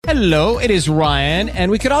Hello, it is Ryan,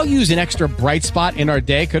 and we could all use an extra bright spot in our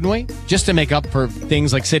day, couldn't we? Just to make up for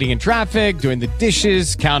things like sitting in traffic, doing the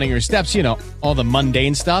dishes, counting your steps, all the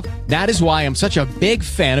mundane stuff. That is why I'm such a big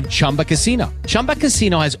fan of Chumba Casino. Chumba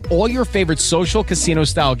Casino has all your favorite social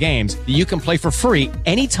casino-style games that you can play for free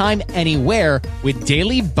anytime, anywhere with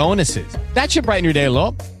daily bonuses. That should brighten your day a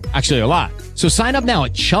little. Actually, a lot. So sign up now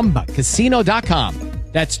at ChumbaCasino.com.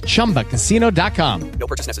 That's ChumbaCasino.com. No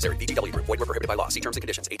purchase necessary. VGW Group. Void where prohibited by law. See terms and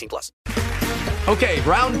conditions. 18+. Okay,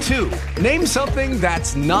 round two. Name something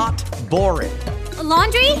that's not boring. A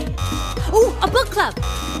laundry? Ooh, a book club.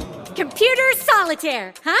 Computer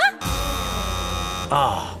solitaire,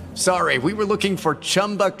 huh? Sorry, we were looking for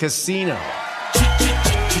Chumba Casino.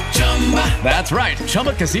 That's right.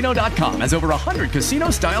 ChumbaCasino.com has over 100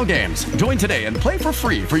 casino-style games. Join today and play for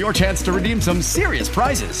free for your chance to redeem some serious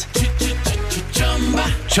prizes.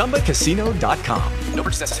 ChumbaCasino.com. No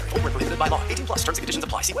purchase necessary. Void where prohibited by law. 18+. Terms and conditions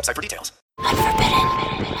apply. See website for details.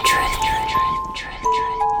 Unforbidden truth.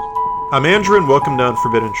 I'm Andrew and welcome to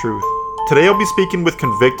Unforbidden Truth. Today I'll be speaking with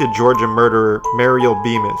convicted Georgia murderer Mariel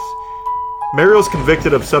Bemis. Mariel's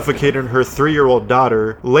convicted of suffocating her 3-year-old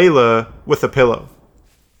daughter, Layla, with a pillow.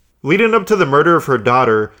 Leading up to the murder of her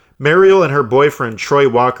daughter, Mariel and her boyfriend, Troy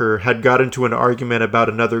Walker, had got into an argument about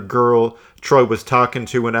another girl Troy was talking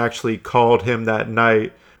to and actually called him that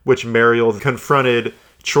night, which Mariel confronted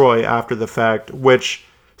Troy after the fact, which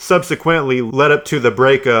subsequently led up to the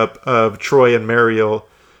breakup of Troy and Mariel.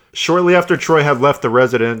 Shortly after Troy had left the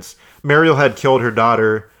residence, Mariel had killed her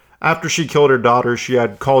daughter. After she killed her daughter, she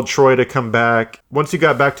had called Troy to come back. Once he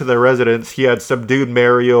got back to the residence, he had subdued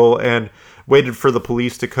Mariel and waited for the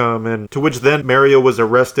police to come, and to which then Mariel was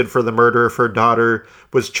arrested for the murder of her daughter,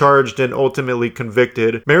 was charged and ultimately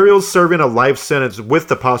convicted. Mariel's serving a life sentence with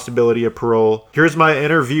the possibility of parole. Here's my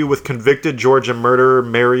interview with convicted Georgia murderer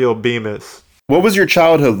Mariel Bemis. What was your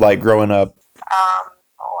childhood like growing up? I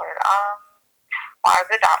was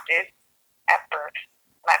adopted at birth.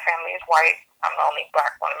 My family is white. I'm the only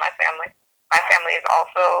black one in my family. My family is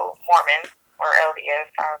also Mormon, or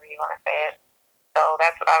LDS, however you want to say it. So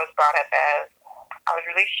that's what I was brought up as. I was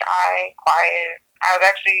really shy, quiet.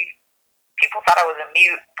 People thought I was a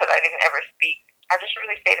mute because I didn't ever speak. I just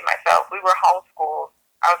really stayed to myself. We were homeschooled.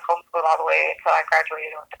 I was homeschooled all the way until I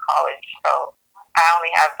graduated and went to college. So I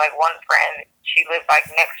only have one friend. She lived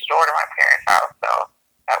next door to my parents' house. So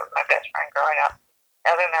that was my best friend growing up.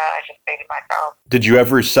 Other than that, I just stayed to myself. Did you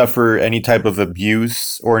ever suffer any type of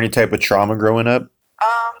abuse or any type of trauma growing up?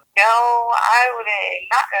 No, I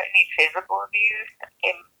wouldn't. Not any physical abuse.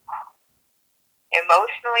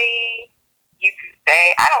 Emotionally, you could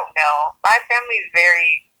say, I don't know. My family is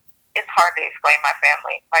it's hard to explain my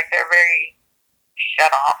family. They're very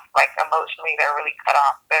shut off. Emotionally, they're really cut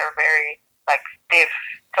off. They're very, stiff.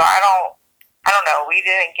 So I don't know. We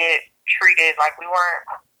didn't get treated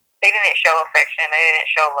they didn't show affection. They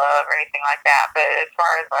didn't show love or anything like that. But as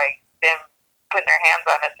far as, them putting their hands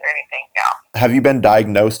on us or anything, no. Have you been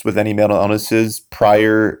diagnosed with any mental illnesses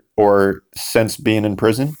prior or since being in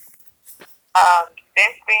prison?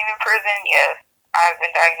 Since being in prison, yes. I've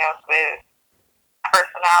been diagnosed with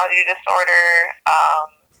personality disorder,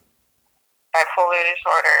 bipolar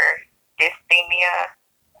disorder, dysthymia.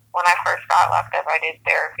 When I first got locked up, I did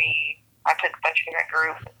therapy. I took a bunch of different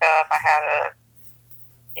groups and stuff. I had a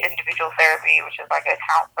individual therapy, which is a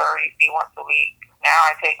counselor you see once a week. Now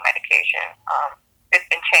I take medication. It's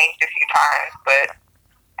been changed a few times, but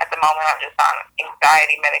at the moment I'm just on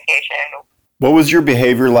anxiety medication. What was your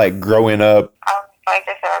behavior like growing up? Like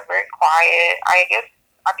I said, I was very quiet. I guess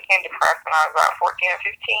I became depressed when I was about 14 or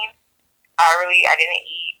 15. I didn't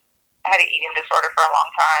eat. I had an eating disorder for a long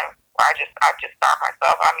time where I just starved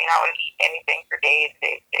myself. I wouldn't eat anything for days.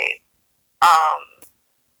 And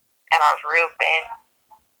I was real thin.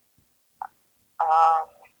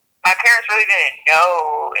 My parents really didn't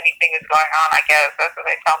know anything was going on, I guess. That's what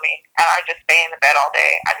they tell me. And I just stay in the bed all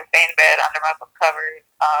day. I just stay in bed under my book covers.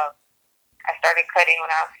 I started cutting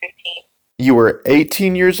when I was 15. You were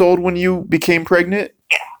 18 years old when you became pregnant?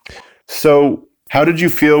 Yeah. So how did you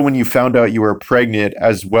feel when you found out you were pregnant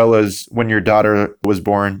as well as when your daughter was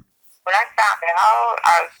born? When I found out,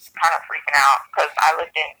 I was kind of freaking out because I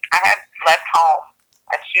had left home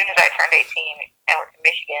as soon as I turned 18 and went to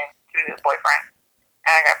Michigan to this boyfriend.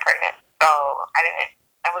 And I got pregnant. So I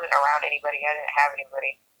wasn't around anybody. I didn't have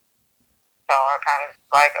anybody. So I kind of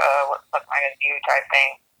what the fuck am I going to do type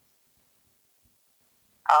thing.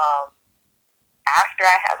 After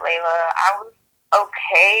I had Layla, I was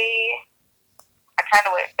okay. I kind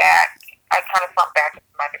of went back. I kind of slumped back into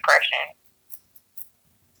my depression.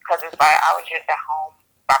 Because it's I was just at home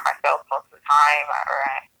by myself most of the time. Or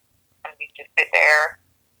I would just sit there.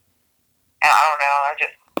 And I don't know,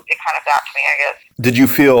 it kind of got to me, I guess. Did you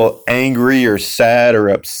feel angry or sad or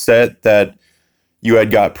upset that you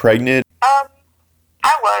had got pregnant?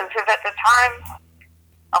 I was, because at the time,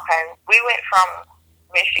 okay, we went from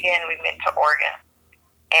Michigan, we went to Oregon,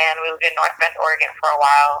 and we lived in North Bend, Oregon for a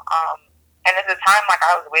while. And at the time, like,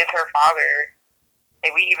 I was with her father,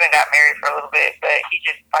 and we even got married for a little bit, but he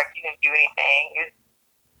just, like, he didn't do anything. He was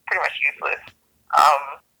pretty much useless.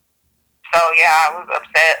 So, yeah, I was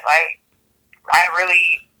upset. Like, I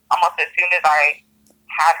really, almost as soon as I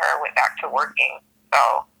had her, went back to working.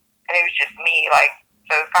 So, and it was just me, like,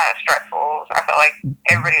 so it was kind of stressful. I felt like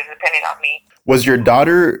everybody was depending on me. Was your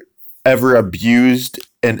daughter ever abused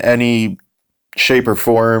in any shape or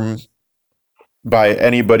form by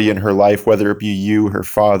anybody in her life, whether it be you, her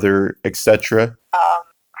father, etc.?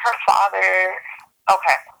 Her father,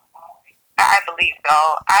 okay, I believe so.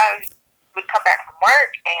 I would come back from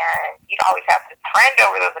work, and he'd always have this friend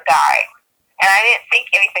over there, the guy, and I didn't think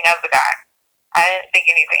anything of the guy. I didn't think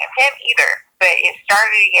anything of him either, but it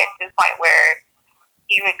started to get to the point where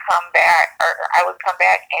he would come back, or I would come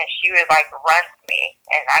back, and she would, like, run to me,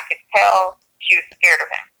 and I could tell she was scared of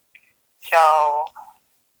him. So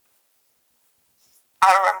I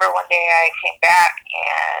remember one day I came back,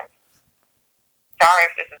 and sorry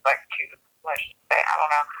if this is, like, too much to say, I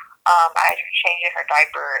don't know. I was changing her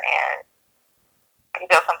diaper, and I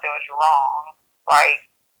could tell something was wrong, like,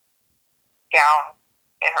 down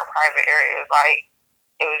in her private areas, like,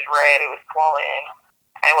 it was red, it was swollen,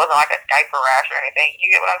 and it wasn't like a diaper rash or anything.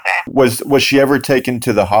 You get what I'm saying? Was she ever taken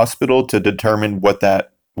to the hospital to determine what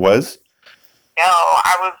that was? No,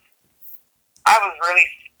 I was really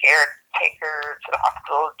scared to take her to the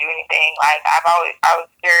hospital, do anything. Like, I was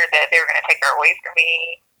scared that they were going to take her away from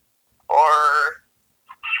me, or,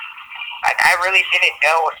 like, I really didn't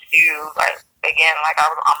know what to do. Like, again, like, I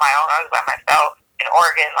was on my own. I was by myself in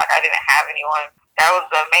Oregon. Like, I didn't have anyone. That was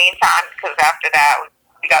the main time, because after that,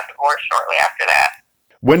 we got divorced shortly after that.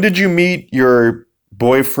 When did you meet your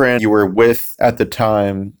boyfriend you were with at the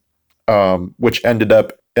time, which ended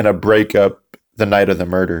up in a breakup the night of the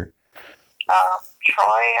murder?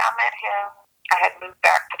 Troy, I met him. I had moved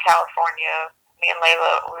back to California. Me and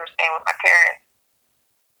Layla, we were staying with my parents.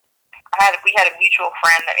 We had a mutual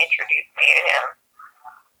friend that introduced me to him.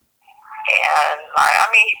 And, I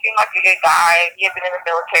mean, he seemed like a good guy. He had been in the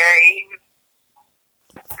military. He was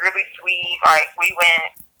really sweet. Like, we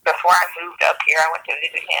went, before I moved up here, I went to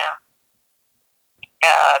visit him.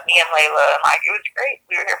 Me and Layla, and, like, it was great.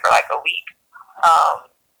 We were here for, like, a week.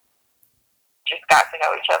 Just got to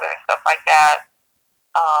know each other and stuff like that.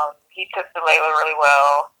 He took to Layla really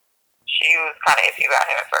well. She was kind of iffy about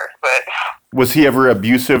him at first, but... Was he ever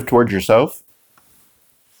abusive towards yourself?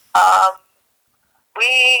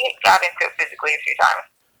 We got into it physically a few times.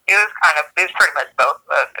 It was pretty much both of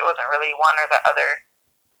us. It wasn't really one or the other.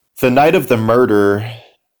 The night of the murder,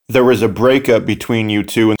 there was a breakup between you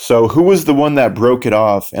two. So who was the one that broke it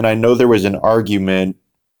off? And I know there was an argument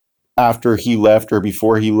after he left or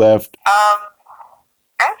before he left.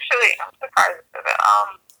 Actually, I'm surprised of it.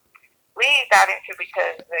 We got into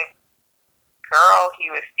because the girl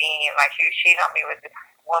he was seeing, like, she was cheating on me with this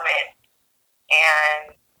woman,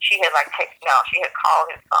 and she had, like, she had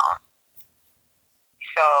called his phone.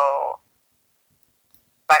 So,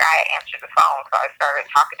 like, I answered the phone, so I started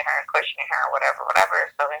talking to her and questioning her, whatever.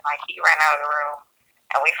 So then, like, he ran out of the room,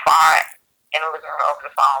 and we fought in the living room over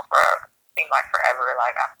the phone seemed like forever.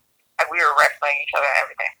 Like we were wrestling each other and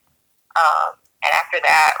everything. And after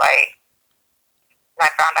that, like, when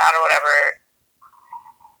I found out or whatever,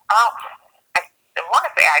 I want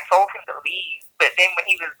to say I told him to leave, but then when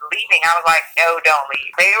he was leaving, I was like, no, don't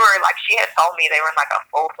leave. They were, like, she had told me they were in, like, a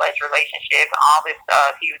full-fledged relationship and all this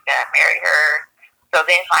stuff. He was going to marry her. So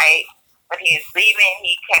then, like, when he was leaving,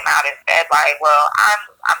 he came out and said, like, well,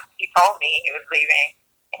 he told me he was leaving,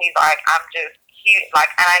 and he's like, he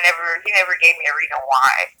never gave me a reason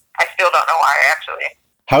why. I still don't know why, actually.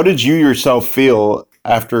 How did you yourself feel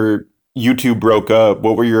after you two broke up?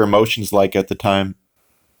 What were your emotions like at the time?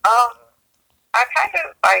 I kind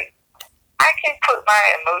of, like, I can put my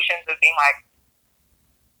emotions of being, like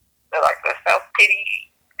the self-pity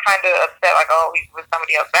kind of upset, like, oh, he's with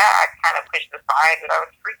somebody else back. I kind of pushed aside, but I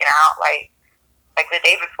was freaking out, like the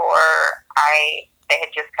day before, they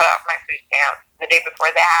had just cut off my food stamps. The day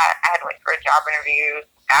before that, I had went for a job interview.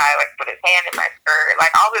 I, like, put his hand in my skirt.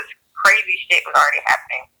 Like, all this crazy shit was already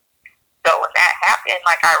happening. So when that happened,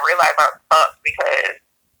 like, I realized I was fucked because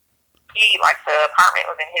the apartment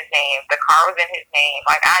was in his name, the car was in his name.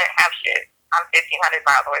 Like, I didn't have shit. I'm 1,500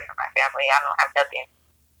 miles away from my family. I don't have nothing.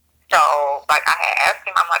 So, like, I had asked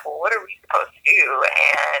him, I'm like, well, what are we supposed to do?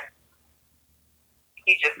 And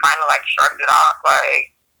he just kind of like shrugged it off,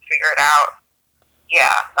 like, figure it out.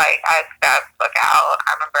 Yeah, like, I stepped, look out.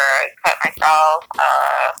 I remember I cut myself.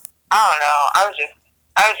 I don't know. I was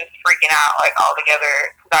just freaking out, like,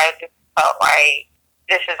 altogether. Because I just felt like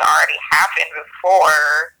this has already happened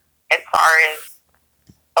before, as far as,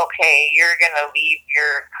 okay, you're going to leave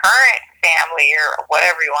your current family, or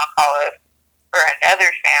whatever you want to call it, for another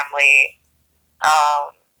family.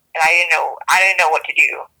 And I didn't know what to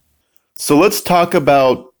do. So let's talk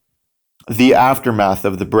about the aftermath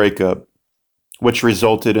of the breakup, which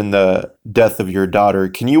resulted in the death of your daughter.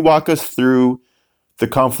 Can you walk us through the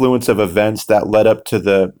confluence of events that led up to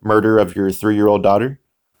the murder of your 3-year-old daughter?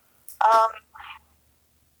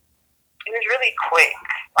 It was really quick.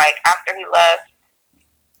 Like, after he left,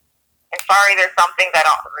 and sorry, there's some things I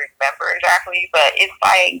don't remember exactly, but it's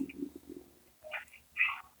like,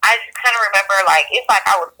 I just kind of remember, like, it's like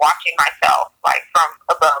I was watching myself, like, from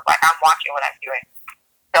above, like, I'm watching what I'm doing.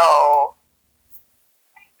 So,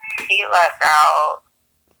 he left out,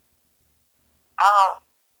 I don't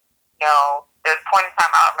know, there's a point in time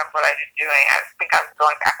I don't remember what I was doing. I think I was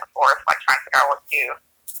going back and forth, like, trying to figure out what to do.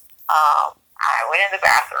 I went in the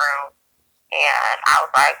bathroom, and I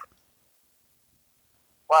was like,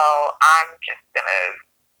 well, I'm just gonna,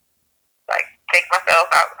 like, take myself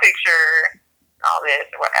out of the picture, and all this,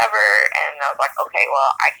 or whatever, and I was like, okay,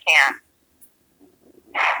 well, I can't,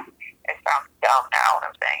 it sounds dumb now when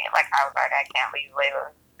I'm saying it, like, I was like, I can't leave Layla,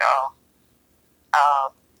 so,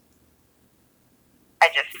 I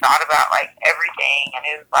just thought about, like, everything, and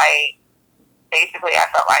it was like, basically, I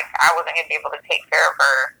felt like I wasn't gonna be able to take care of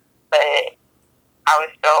her, but I was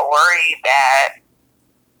so worried that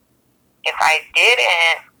if I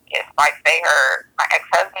didn't, if, like, say my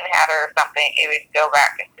ex-husband had her or something, it would go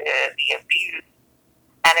back into the abuse,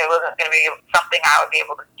 and it wasn't going to be something I would be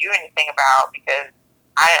able to do anything about because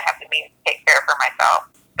I didn't have the means to take care of her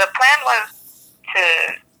myself. The plan was to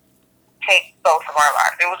take both of our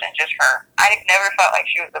lives. It wasn't just her. I never felt like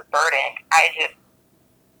she was a burden. I just,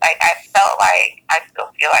 like, I felt like, I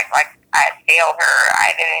still feel like I failed her.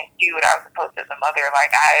 I didn't do what I was supposed to as a mother.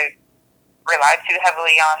 Like, I relied too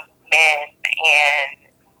heavily on men, and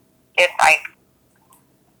it's like,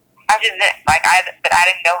 I just didn't, like, but I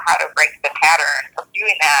didn't know how to break the pattern of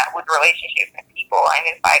doing that with relationships and people. And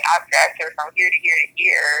it's like, I've dragged her from here to here to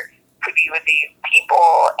here to be with these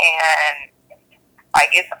people, and, like,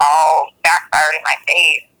 it's all backfired in my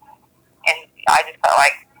face. And I just felt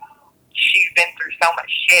like she's been through so much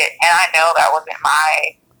shit, and I know that wasn't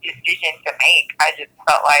my decision to make. I just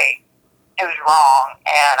felt like it was wrong,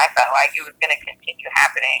 and I felt like it was going to continue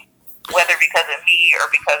happening, whether because of me or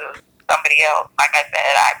because of somebody else. Like I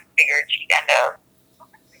said, I figured she'd end up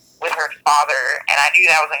with her father, and I knew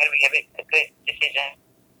that wasn't going to be a good decision.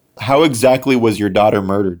 How exactly was your daughter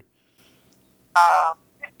murdered? I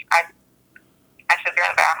took her in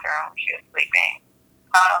the bathroom. She was sleeping.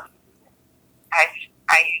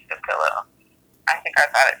 I used a pillow. I think I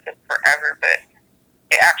thought it took forever, but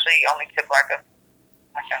it actually only took like a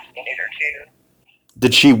minute or two.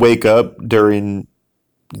 Did she wake up during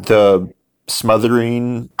the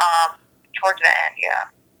smothering? Towards the end, yeah.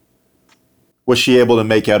 Was she able to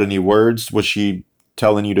make out any words? Was she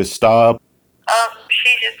telling you to stop? She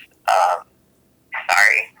just,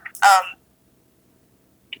 sorry.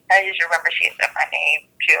 I just remember she said my name.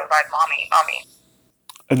 She was like, Mommy, Mommy.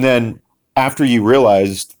 And then after you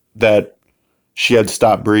realized that she had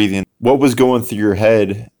stopped breathing, what was going through your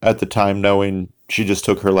head at the time knowing she just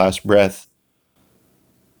took her last breath?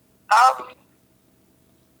 I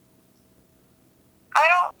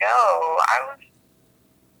don't know. I was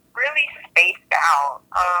really spaced out.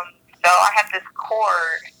 So I had this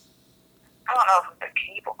cord. I don't know if it was a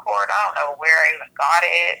cable cord. I don't know where I even got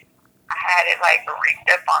it. I had it like rigged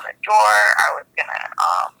up on the door. I was gonna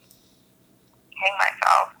hang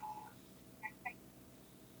myself,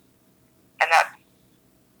 and that's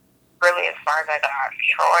really as far as I got.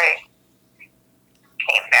 Troy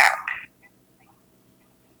came back.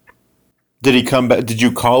 Did he come back? Did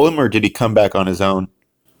you call him, or did he come back on his own?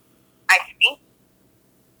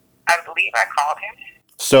 I believe I called him.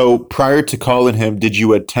 So prior to calling him, did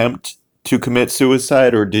you attempt to commit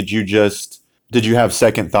suicide, or did you have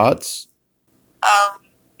second thoughts?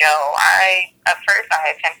 No. At first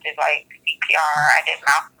I attempted like CPR. I did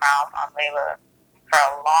mouth to mouth on Layla for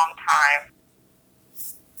a long time,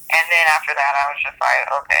 and then after that I was just like,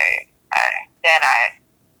 okay. Then I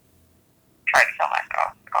tried to kill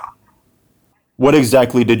myself. So. What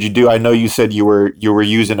exactly did you do? I know you said you were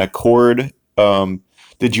using a cord.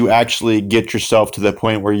 Did you actually get yourself to the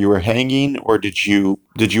point where you were hanging, or did you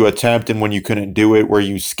attempt, and when you couldn't do it, were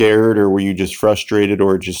you scared, or were you just frustrated,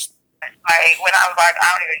 or just? Like, when I was like, I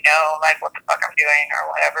don't even know, like, what the fuck I'm doing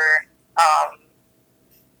or whatever.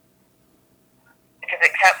 Because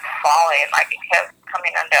it kept falling, like, it kept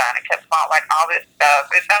coming undone. It kept falling, like, all this stuff.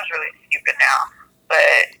 It sounds really stupid now.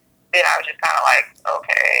 But then I was just kind of like,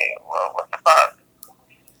 okay, well, what the fuck?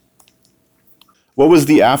 What was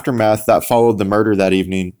the aftermath that followed the murder that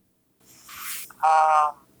evening?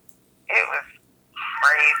 It was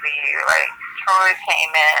crazy. Like, Troy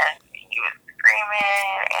came in, he was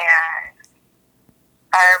screaming, and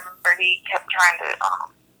I remember he kept trying to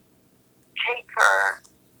take her.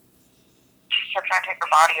 She kept trying to take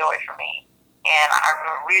her body away from me, and I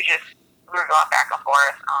remember we were going back and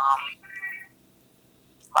forth.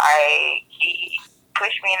 Like, he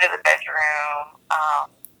pushed me into the bedroom.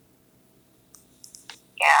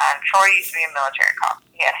 And Troy used to be a military cop.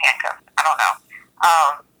 He had handcuffs. I don't know.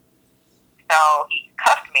 So he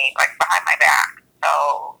cuffed me, like, behind my back.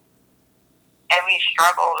 So, and we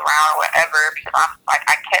struggled around or whatever, because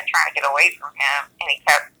I kept trying to get away from him, and he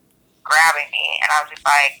kept grabbing me, and I was just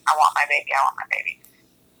like, I want my baby, I want my baby.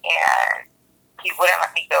 And he wouldn't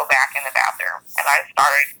let me go back in the bathroom, and I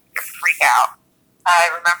started to freak out.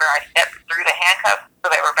 I remember I stepped through the handcuffs,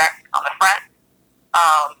 so they were back on the front.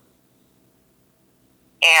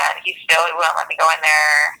 And he wouldn't let me go in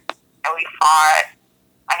there, and we fought.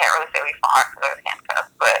 I can't really say we fought because I was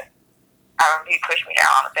handcuffed, but I remember he pushed me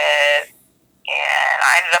down on the bed, and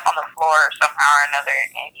I ended up on the floor somehow or another,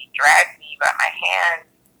 and he dragged me by my hand.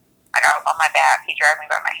 Like, I was on my back, he dragged me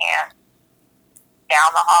by my hand down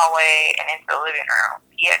the hallway and into the living room.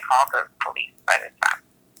 He had called the police by this time.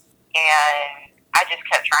 And I just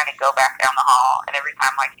kept trying to go back down the hall, and every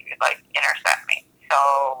time, like, he would, like, intercept me.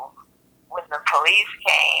 So when the police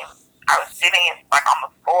came, I was sitting, like, on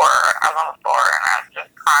the floor. I was on the floor, and I was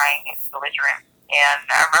just crying and belligerent. And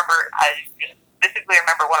I just specifically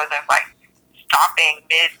remember one of them, like, stopping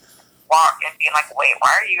mid-walk and being like, wait,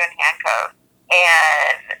 why are you in handcuffs?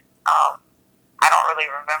 And I don't really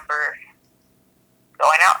remember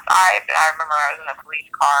going outside, but I remember I was in a police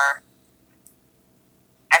car.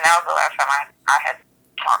 And that was the last time I had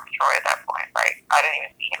talked to Troy at that point. Like, I didn't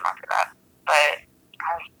even see him after that. But I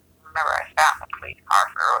remember I sat in the police car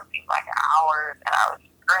for what seemed like hours, and I was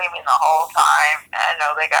screaming the whole time. And I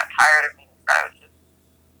know they got tired of me. I was just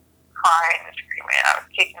crying and screaming. I was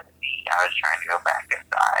kicking the seat. I was trying to go back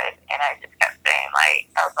inside, and I just kept saying, like,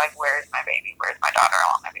 I was like, where's my baby? Where's my daughter? I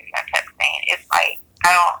want my baby. I kept saying, it's like,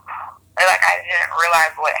 I didn't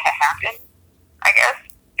realize what had happened, I guess,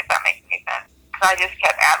 if that makes any sense. Because I just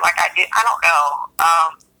kept I don't know.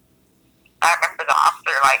 I remember the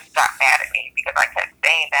officer, like, got mad at me because I kept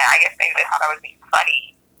saying that. I guess maybe they thought I was being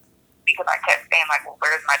funny because I kept saying, like, well,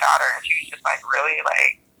 where's my daughter? And she was just, like, really,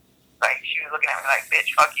 like she was looking at me like, bitch,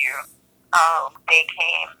 fuck you. They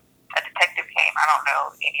came, a detective came, I don't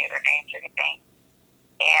know any of their names or anything,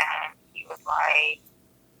 and he was like,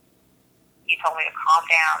 he told me to calm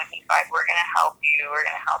down, and he's like, we're going to help you, we're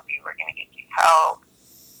going to get you help.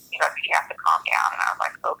 He's like, but you have to calm down. And I was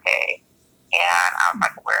like, okay. And I was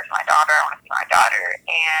like, where's my daughter? I want to see my daughter.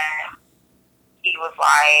 And he was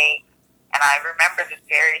like, and I remember this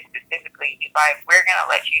very specifically, he's like, we're going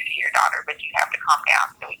to let you see your daughter, but you have to calm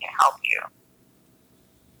down so we can help you.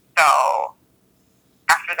 So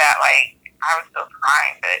after that, like, I was still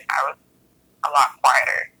crying, but I was a lot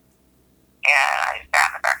quieter. And I just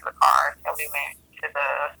sat in the back of the car until we went to the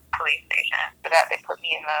police station. For that, they put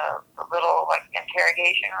me in the little, like,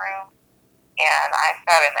 interrogation room. And I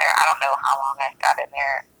sat in there. I don't know how long I sat in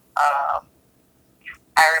there.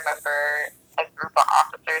 I remember a group of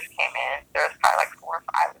officers came in. There was probably like 4 or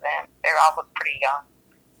 5 of them. They all looked pretty young.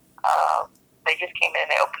 They just came in and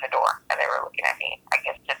they opened the door. And they were looking at me, I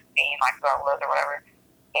guess, just seeing, like, who I was or whatever.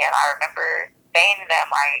 And I remember saying to them,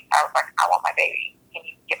 like, I was like, I want my baby. Can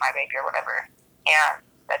you get my baby or whatever? And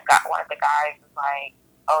one of the guys was like,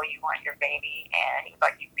 oh, you want your baby? And he was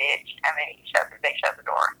like, you bitch. And then they shut the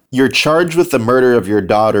door. You're charged with the murder of your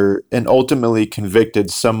daughter and ultimately convicted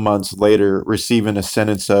some months later, receiving a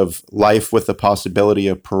sentence of life with the possibility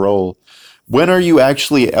of parole. When are you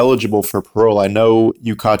actually eligible for parole? I know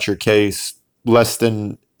you caught your case less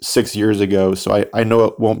than 6 years ago, so I know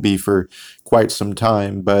it won't be for quite some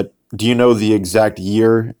time, but do you know the exact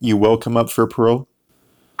year you will come up for parole?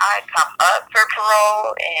 I come up for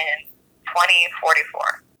parole in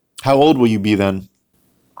 2044. How old will you be then?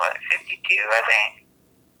 52, I think.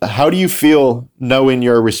 How do you feel knowing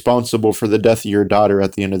you're responsible for the death of your daughter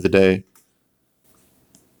at the end of the day?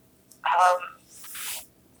 Wow.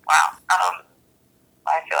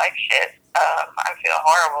 I feel like shit. I feel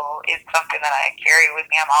horrible. It's something that I carry with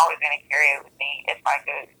me. I'm always going to carry it with me. It's like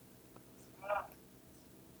a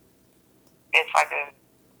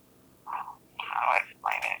how do I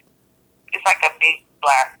explain it? It's like a big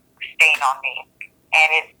black stain on me,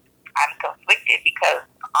 and I'm conflicted because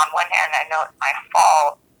on one hand I know it's my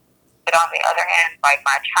fault, but on the other hand, like,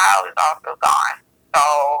 my child is also gone,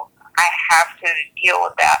 so I have to deal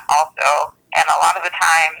with that also. And a lot of the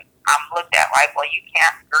time I'm looked at like, well, you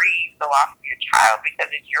can't grieve the loss of your child because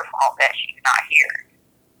it's your fault that she's not here.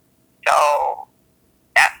 So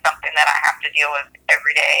that's something that I have to deal with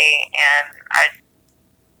every day, and I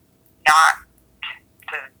not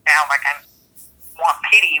to sound like I want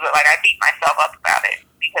pity, but like I beat myself up about it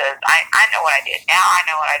because I know what I did. Now I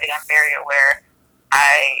know what I did. I'm very aware.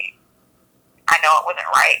 I know it wasn't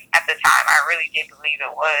right at the time. I really did believe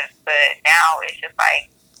it was, but now it's just like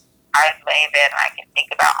I lay in bed and I can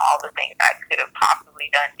think about all the things I could have possibly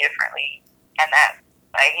done differently, and that,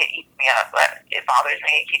 like, it eats me up, but it bothers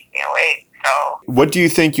me. It keeps me awake. So, What do you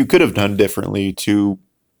think you could have done differently to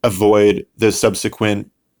avoid the subsequent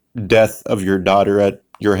death of your daughter at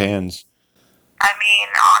your hands? I mean,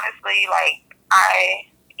 honestly, like,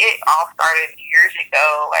 it all started years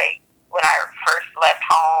ago, like, when I first left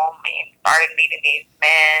home and started meeting these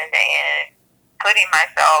men and putting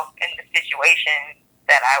myself in the situation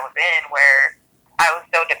that I was in where I was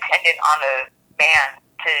so dependent on a man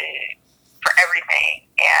for everything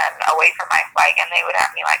and away from my flight, and they would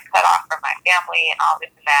have me, like, cut off from my family and all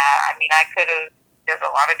this and that. I mean, there's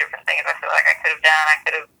a lot of different things I feel like I could have done. I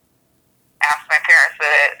could have asked my parents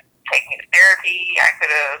to take me to therapy. I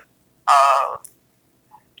could have,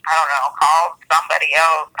 I don't know, called somebody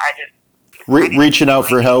else. Reaching out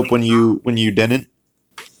for help when you didn't?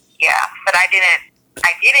 Yeah, but I didn't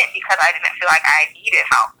because I didn't feel like I needed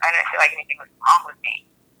help. I didn't feel like anything was wrong with me.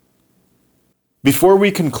 Before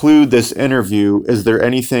we conclude this interview, is there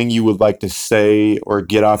anything you would like to say or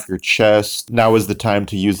get off your chest? Now is the time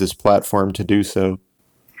to use this platform to do so.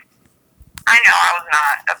 I know I was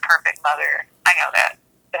not a perfect mother. I know that,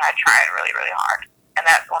 but I tried really, really hard. And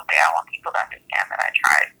that's one thing I want people to understand, that I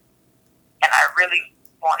tried. And I really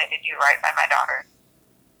wanted to do right by my daughter.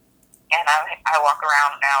 And I walk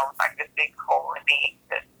around now with, like, this big hole in me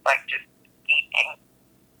that's, like, just eating.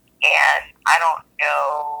 And I don't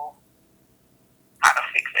know how to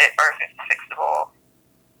fix it or if it's fixable.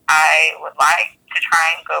 I would like to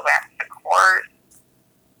try and go back to court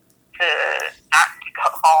to not to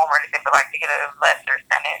go home or anything, but, like, to get a lesser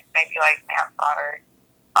sentence, maybe like manslaughter,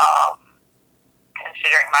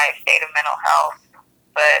 considering my state of mental health.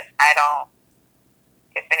 But I don't,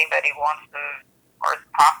 if anybody wants to, or it's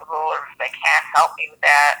possible, or if they can help me with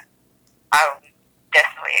that, I would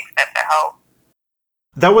definitely accept the help.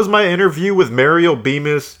 That was my interview with Mariel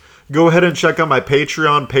Bemis. Go ahead and check out my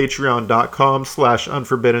Patreon,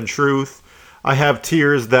 patreon.com/unforbiddentruth. I have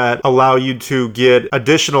tiers that allow you to get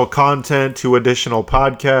additional content to additional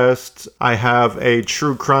podcasts. I have a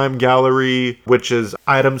true crime gallery, which is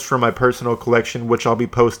items from my personal collection, which I'll be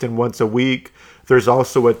posting once a week. There's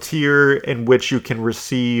also a tier in which you can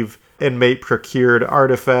receive inmate procured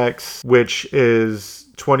artifacts, which is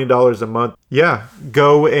 $20 a month. Yeah,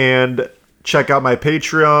 go and check out my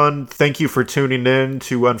Patreon. Thank you for tuning in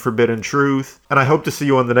to Unforbidden Truth, and I hope to see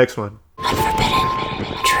you on the next one.